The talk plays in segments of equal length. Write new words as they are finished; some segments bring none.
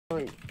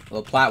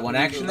Little Plat 1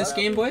 action this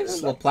game, boys.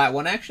 Little Plat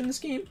 1 action this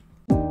game.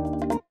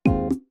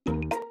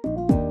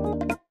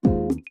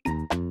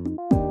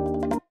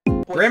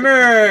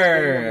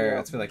 Grimmer!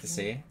 That's what I like to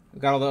say. We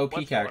got all the OP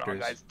characters. What's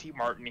going on, guys? T.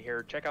 Martin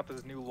here. Check out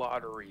this new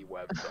lottery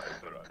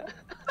website.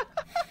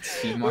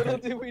 T. Martin.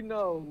 Little did we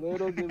know.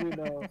 Little did we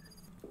know.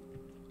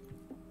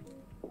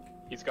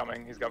 He's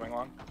coming. He's coming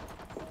long.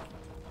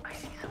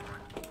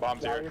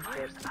 Bombs here.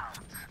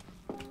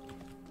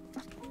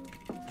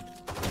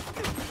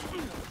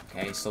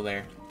 Okay, he's still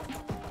there.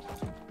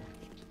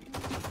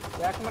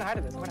 Yeah, I'm gonna hide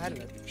in this. I'm gonna hide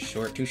in this.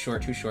 Short, too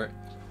short, too short.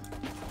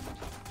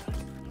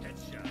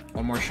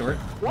 One more short,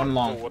 one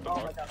long. Oh, what the Oh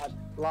fuck? my god.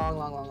 Long,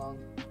 long, long, long.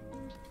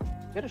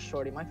 Get a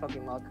shorty, my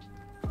fucking luck.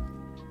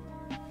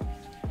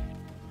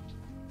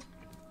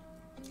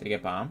 Did he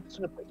get bomb?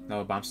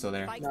 No, bomb's still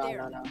there.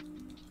 No.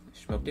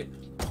 Smoked it.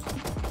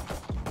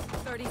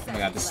 30 Oh my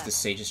god, this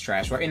stage is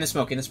trash. We're in the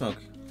smoke, in the smoke.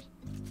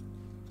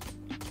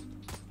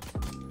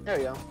 There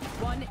we go.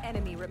 One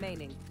enemy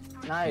remaining.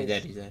 Nice. He's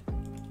dead, he's dead.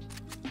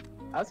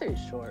 I would say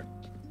he's short.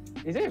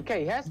 He's AFK,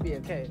 he has to be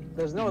AFK.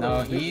 There's no No,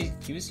 other he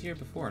was here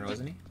before,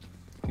 wasn't he?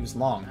 He was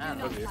long. I don't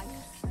know.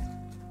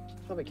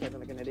 I'll be camping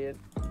like an idiot.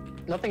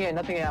 Nothing A,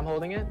 nothing A, I'm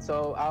holding it,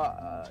 so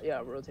I'll,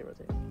 yeah, rotate.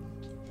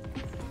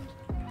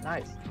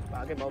 Nice.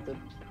 Wow, get bolted.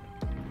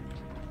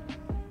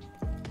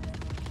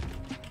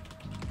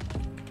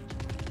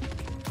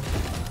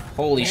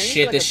 Holy Man, he's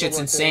shit, like this a shit's good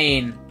one,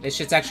 insane. This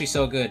shit's actually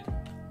so good.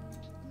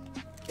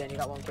 Dan, you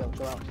got one kill,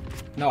 go out.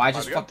 No, I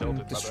just we got fucking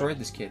tilted, destroyed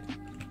this kid.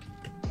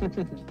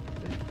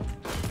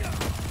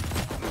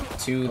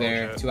 Two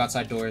there, shit. two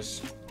outside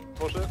doors.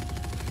 Bullshit.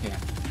 Yeah.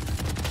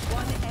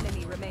 One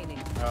enemy remaining.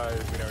 We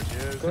know what she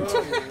is.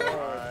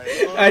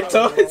 Oh, I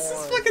told this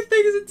fucking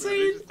thing is We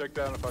insane. just took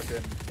down a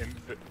fucking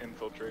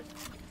infiltrate.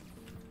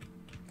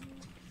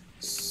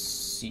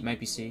 C, might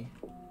be C.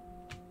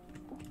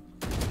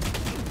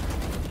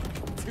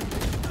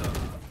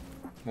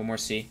 One more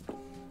C.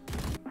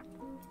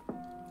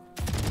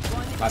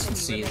 Last one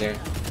C there.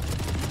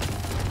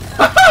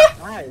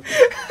 Nice.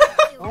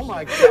 Oh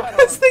my god.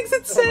 This thing's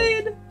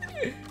insane.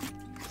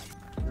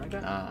 Okay.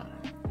 Nah.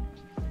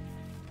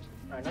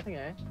 Alright, nothing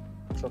A.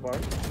 So far.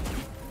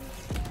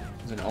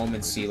 There's an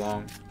Omen C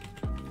long.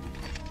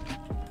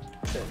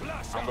 Shit.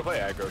 I'm gonna play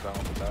aggro, so I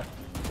won't die.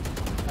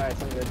 Alright,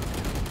 sounds good.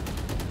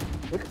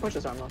 We can push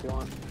this armor if you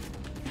want.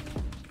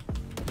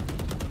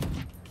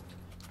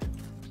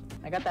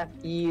 I got that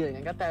feeling.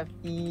 I don't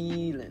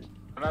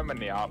have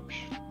many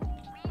options.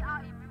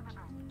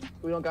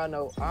 We don't got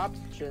no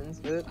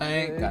options. I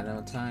ain't got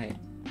no time.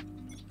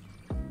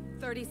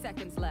 30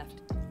 seconds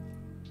left.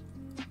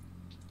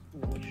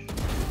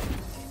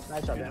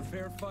 Nice job, man.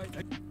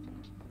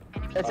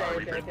 It's A,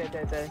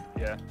 it's A.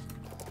 Yeah.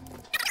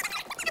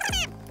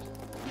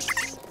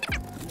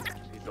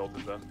 He's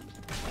ulted though.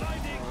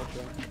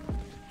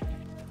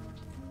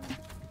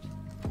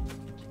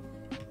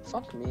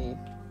 Fuck me.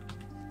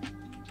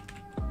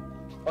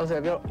 Oh,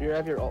 so you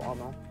have your ult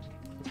ammo.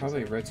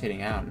 Probably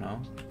rotating out,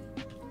 no?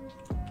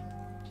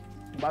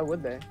 Why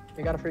would they?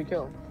 They got a free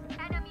kill.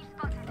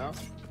 No?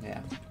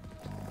 Yeah.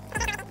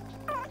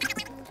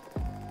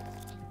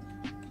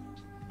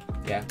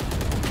 Yeah.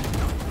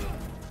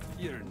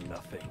 You're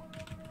nothing.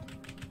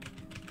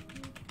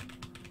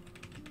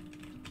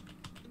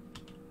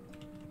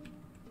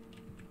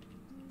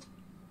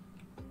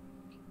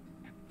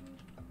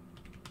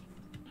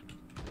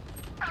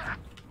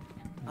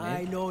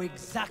 I know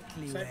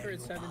exactly where you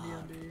 70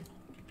 on B.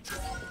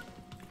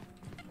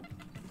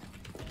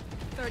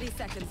 30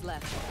 seconds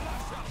left.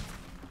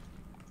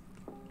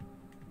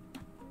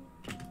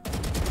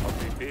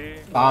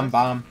 LCP. Bomb.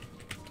 I'm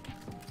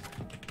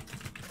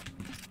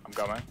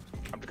coming.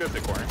 I'm just gonna stay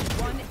corner.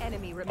 One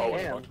enemy Oh, remaining.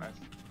 what the Damn. fuck,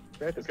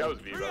 nice. This guy was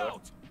V, brother.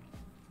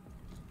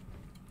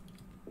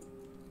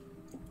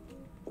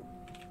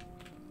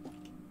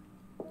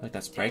 Like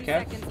that's 10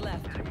 breakout? seconds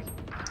left.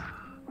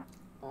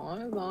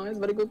 Nice.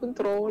 Very good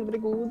control. Very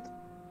good.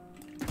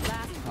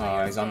 Last Oh,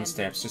 player he's on the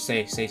standing. steps. Just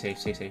stay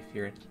safe.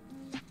 You're in.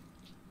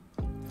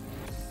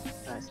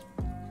 Nice.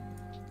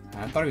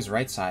 I thought he was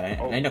right side. I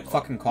end up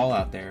fucking call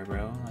out there,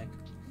 bro. Like,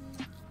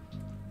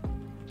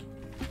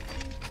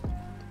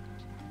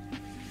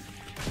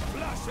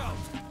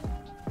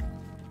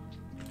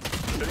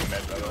 Sitting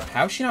mid, by the way.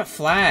 how's she not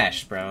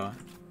flashed, bro?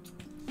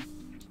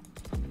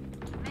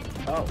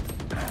 Oh.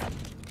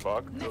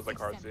 Fuck. Feels like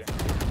hard C. Or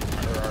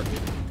RB.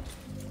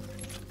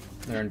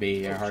 They're in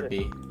B, or hard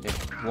B. They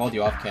walled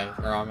you off, Kev,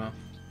 or Armo.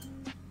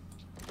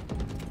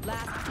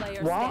 Last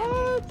player standing.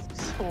 What?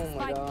 Oh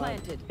my Spike god.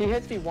 planted. He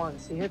hits me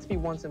once. And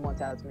one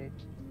taps me.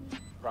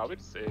 Probably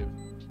to save.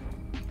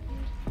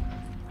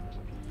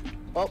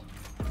 Oh.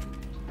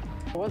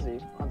 Where was he?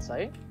 On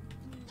site?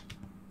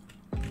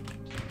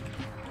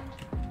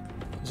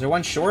 Is there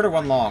one short or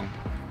one long?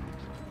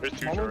 There's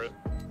two Almost. short.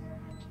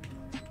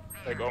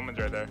 Like, Omen's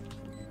right there.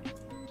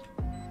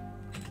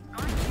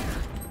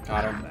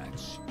 Got him.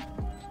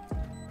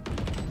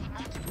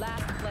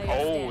 Last player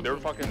Oh, standing. they were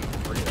fucking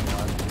freaking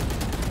alive.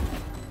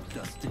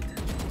 Dusted.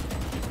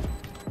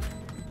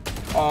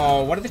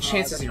 Oh, what are the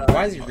chances?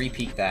 Why does he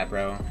repeat that,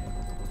 bro?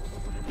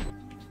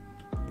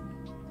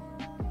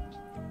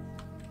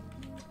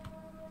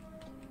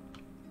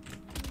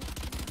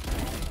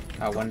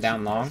 One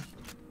down long.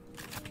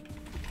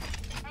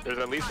 There's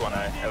at least one A.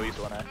 At least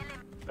one A.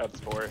 That's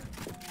 4.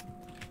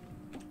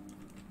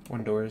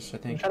 One doors, I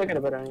I'm think. trying to get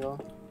a better angle.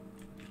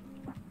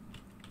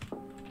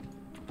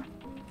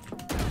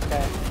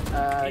 Okay,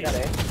 I got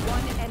A.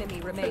 One enemy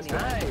remaining.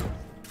 Nice.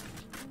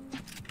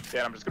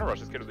 Yeah, I'm just gonna rush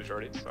this kid with the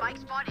shorty. So.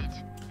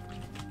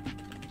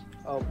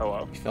 Oh,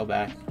 Hello. He fell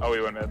back. Oh,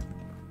 he went mid.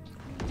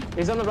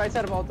 he's on the right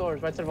side of all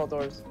doors. Right side of all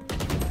doors.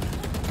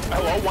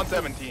 Hello,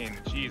 117.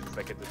 Jesus,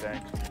 that kid's a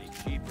tank.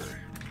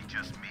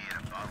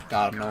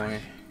 Got him, no way.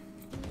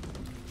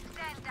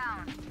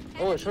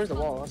 Oh, it shows the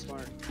wall. That's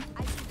smart.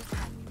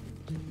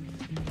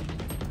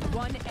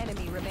 One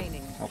enemy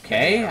remaining.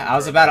 Okay, I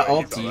was about to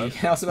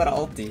ulti. I was about to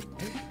ulti.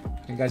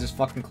 You guys just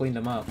fucking cleaned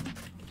him up.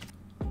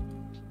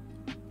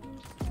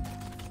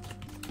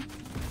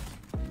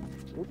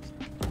 Oops.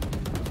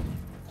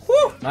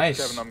 Whew! Nice.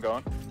 7, I'm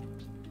going.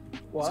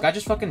 What? This guy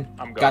just fucking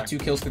I'm got going. 2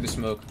 kills through the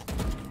smoke.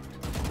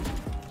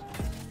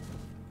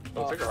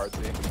 Oh, take a hard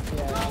C.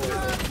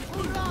 Yeah.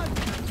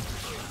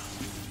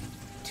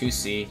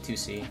 2C,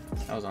 2C.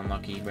 That was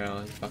unlucky,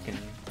 bro. Fucking.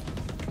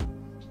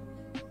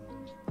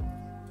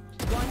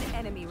 One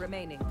enemy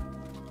remaining.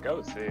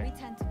 Go C.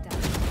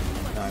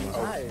 No, I wasn't.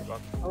 Oh, Nice.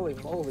 fuck. Holy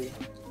moly.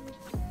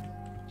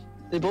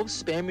 They both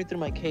spam me through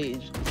my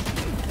cage.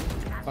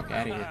 Fuck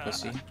out of here,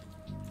 pussy.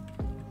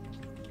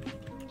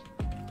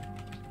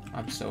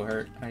 I'm so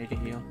hurt. I need to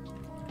heal.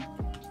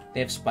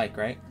 They have spike,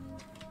 right?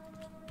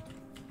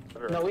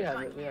 No, we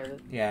have it. We have it.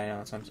 Yeah, I know.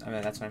 That's what I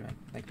mean, that's what I meant.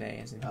 Like they,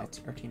 as in our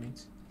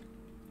teammates.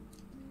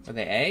 Are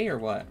they A or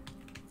what?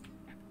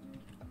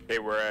 They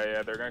were A,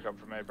 yeah, they're gonna come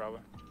from A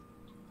probably.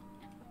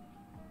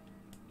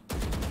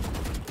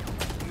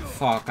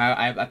 Fuck,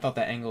 I thought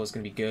that angle was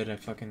gonna be good. I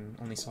fucking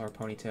only saw her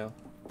ponytail.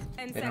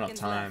 10 They don't have seconds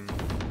time.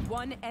 left.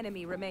 One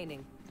enemy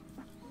remaining.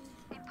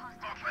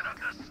 Open up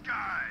the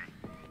sky.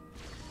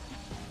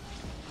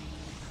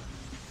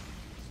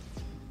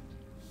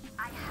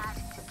 I had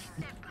to kill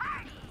the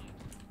party.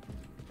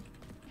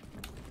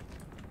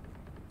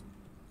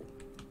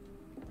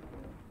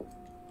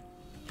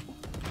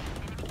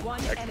 One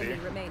XD. enemy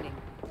remaining.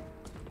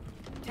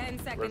 10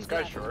 Where's seconds this guy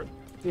left. short?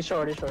 He's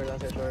short. He's short.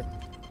 That's it. Short.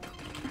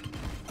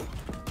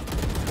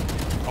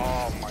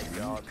 Oh my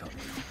god.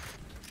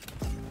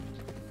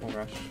 Full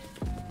rush.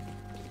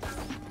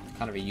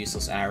 Kind of a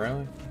useless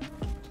arrow.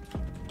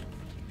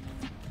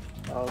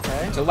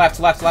 Okay. To left,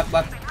 left, left,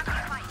 left.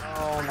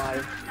 Oh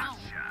my.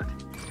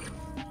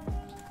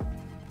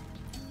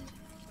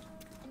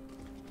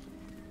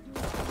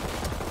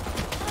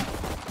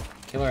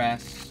 Kill her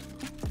ass.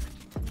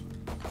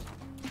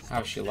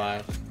 How is she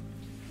alive?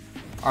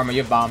 Armo, you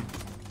have bomb.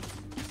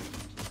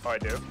 Oh, I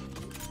do?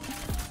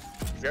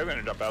 This guy's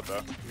gonna jump out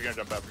though. He's gonna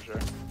jump out for sure.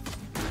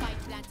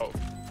 Oh.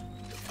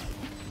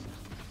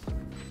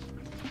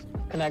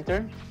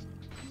 Connector.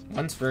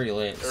 One's very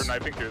lit. They're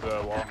knifing through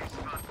the wall.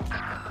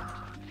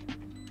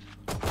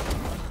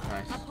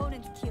 Nice.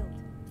 Opponent killed.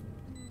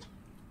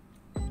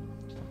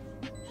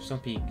 Just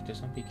don't peek.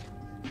 Just don't peek.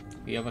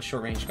 We have a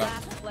short range gun.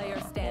 Last player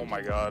Oh standing.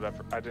 my god,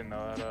 I didn't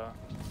know that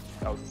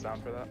that was the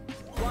sound for that.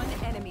 One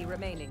enemy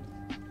remaining.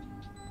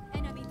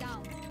 Enemy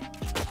down.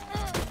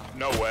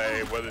 No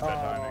way, what is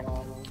that timing?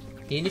 Oh.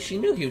 She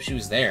knew she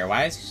was there.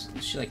 Why is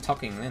she like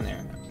tucking in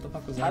there? What the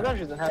fuck was I that? thought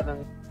she was in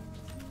heaven.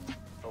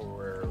 Oh,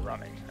 we're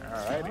running.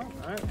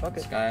 Alrighty. Alright, fuck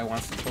This it. guy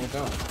wants to full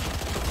go.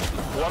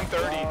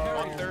 130, Oh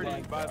 130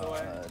 my by the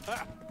way.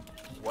 God.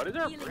 What is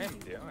our brim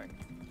doing?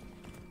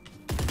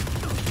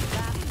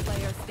 Last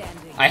player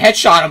standing. I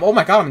headshot him. Oh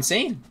my god, I'm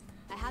insane.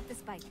 I have the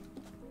spike.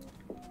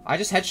 I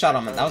just headshot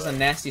him. That was the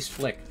nastiest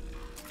flick.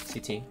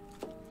 CT.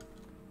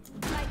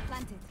 Spike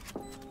planted.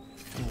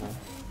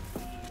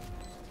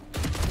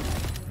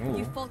 Ooh.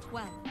 You fought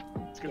well.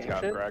 This kid's Gang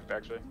got shit? cracked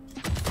actually.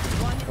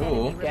 One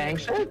Ooh. enemy Gang remaining.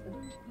 shit?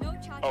 No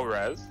charge. Oh,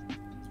 Rez.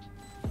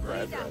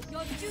 Rez.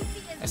 Your duty is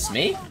That's not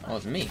me? over. Oh,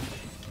 it's me.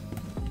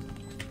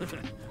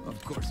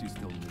 Of course you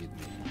still need me.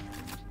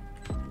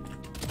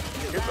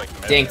 Kid's like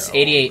mid Dinks,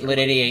 there. 88, lit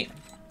 88.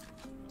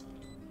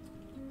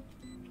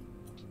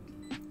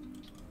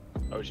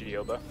 Oh, she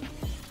healed though.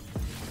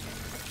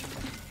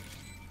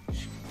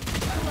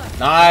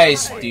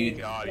 Nice, Oh my dude.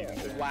 God, he's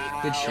insane. Wow.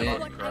 Good shit.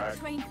 What I Crack.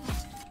 trained for.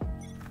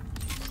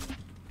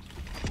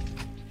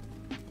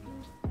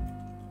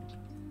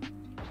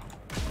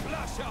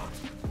 Flash out.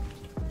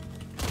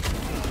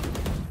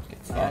 Get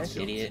fucked, Nice.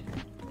 idiot.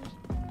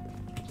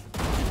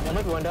 One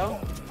with window.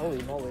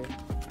 Holy moly.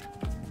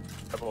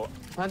 Double.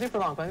 Planting for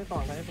long. Planting for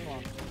long. Planting for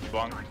long.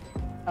 Long.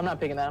 I'm not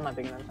picking that. I'm not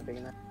picking that. I'm not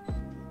picking that.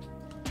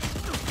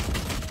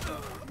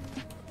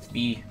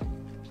 B.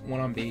 One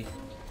on B.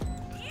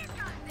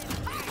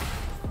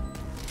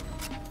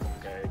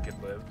 Okay, kid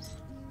lives.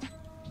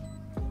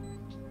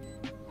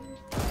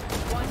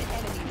 One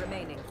enemy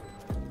remaining.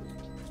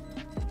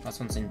 Last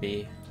one's in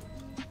B.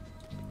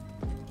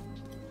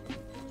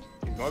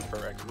 He's going for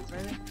Rexes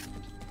maybe?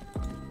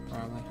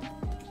 Probably.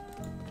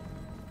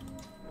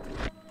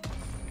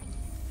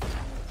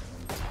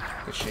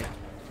 Good shit.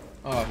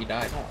 Oh, he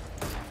died.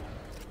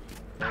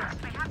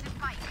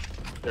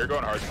 They're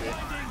going hard,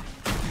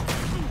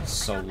 see.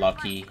 So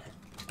lucky.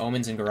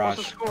 Omen's in garage.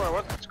 What's the score?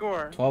 What's the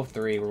score?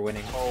 12-3, we're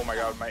winning. Oh my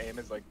god, my aim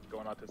is like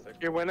going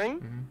autistic. You're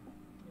winning? Mhm.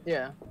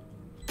 Yeah.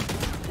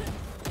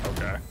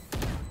 Okay.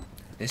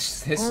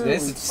 This Holy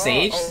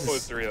stage. Oh,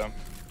 it's 3 of them.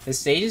 This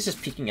stage is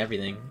just peeking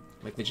everything,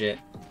 like legit.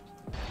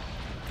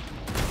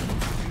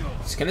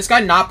 Can this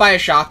guy not buy a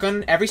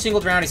shotgun? Every single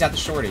round he's at the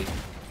shorty.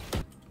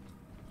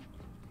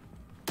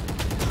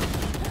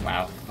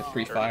 Wow, the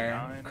free fire,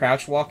 39.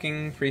 crouch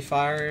walking, free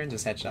fire,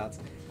 just headshots.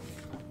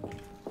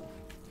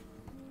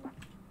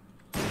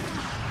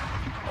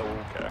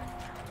 Okay.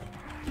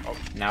 Oh,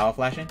 Now I'll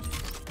flashing.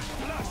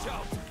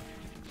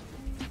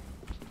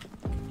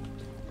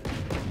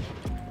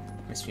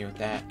 Missed me with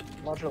that.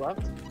 Launcher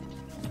left.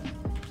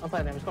 I'm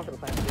playing him. He's going for the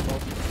plant.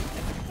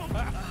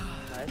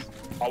 Nice.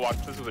 I'll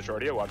watch this with a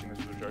shorty. I'm watching this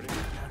with a shorty.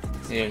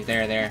 See,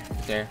 there.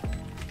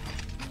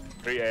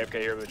 3 AFK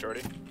here with a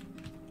shorty.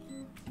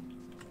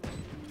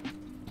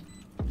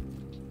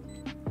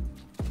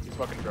 He's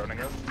fucking droning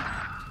us.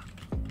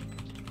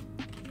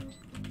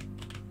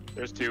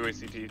 There's 2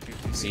 ACT, 2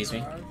 CT. Sees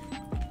me.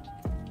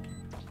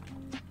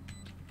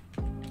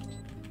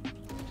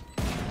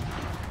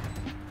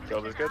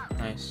 Kill this kid.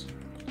 Nice.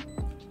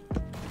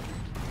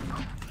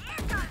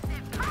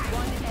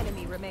 One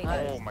enemy remaining.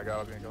 Oh my god, I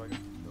was gonna kill him.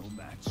 No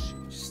match.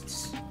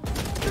 Just,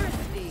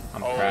 Crispy.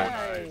 I'm Oh,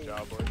 crap. nice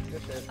job, boys.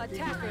 Good shit.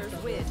 Attackers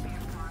win.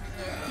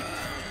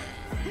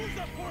 Who's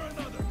up for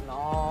another?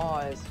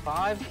 Nice.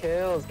 5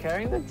 kills.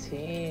 Carrying the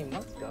team.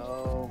 Let's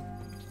go.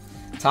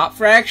 Top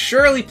frag,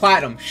 surely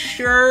platinum.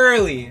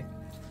 Surely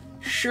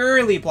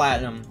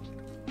platinum.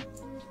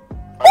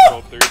 I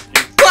rolled 3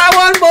 skis. Plat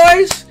 1,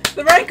 boys!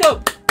 The rank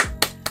up!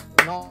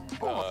 No.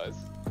 Nice.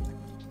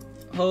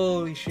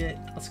 Holy shit,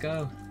 let's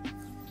go.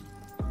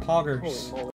 Poggers. Holy moly.